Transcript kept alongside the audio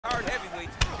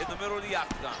the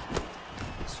octagon.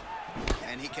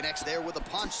 And he connects there with a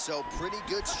punch, so pretty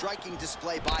good striking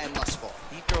display by him thus far.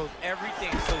 He throws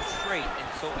everything so straight and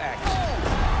so accurate.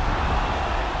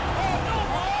 Oh, no!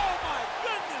 Oh, my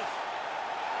goodness!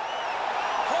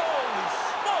 Holy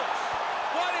smokes!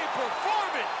 What a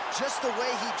performance! Just the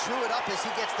way he drew it up as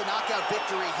he gets the knockout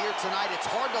victory here tonight, it's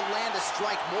hard to land a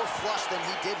strike more flush than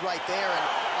he did right there, and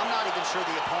I'm not even sure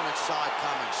the opponent saw it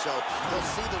coming. So he'll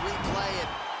see the replay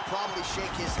and probably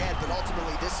shake his head, but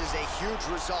ultimately this is a huge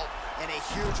result and a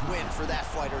huge win for that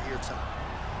fighter here tonight.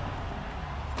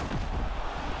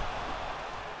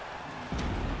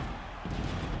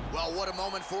 Well, what a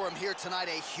moment for him here tonight.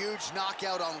 A huge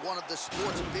knockout on one of the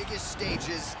sport's biggest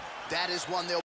stages. That is one they'll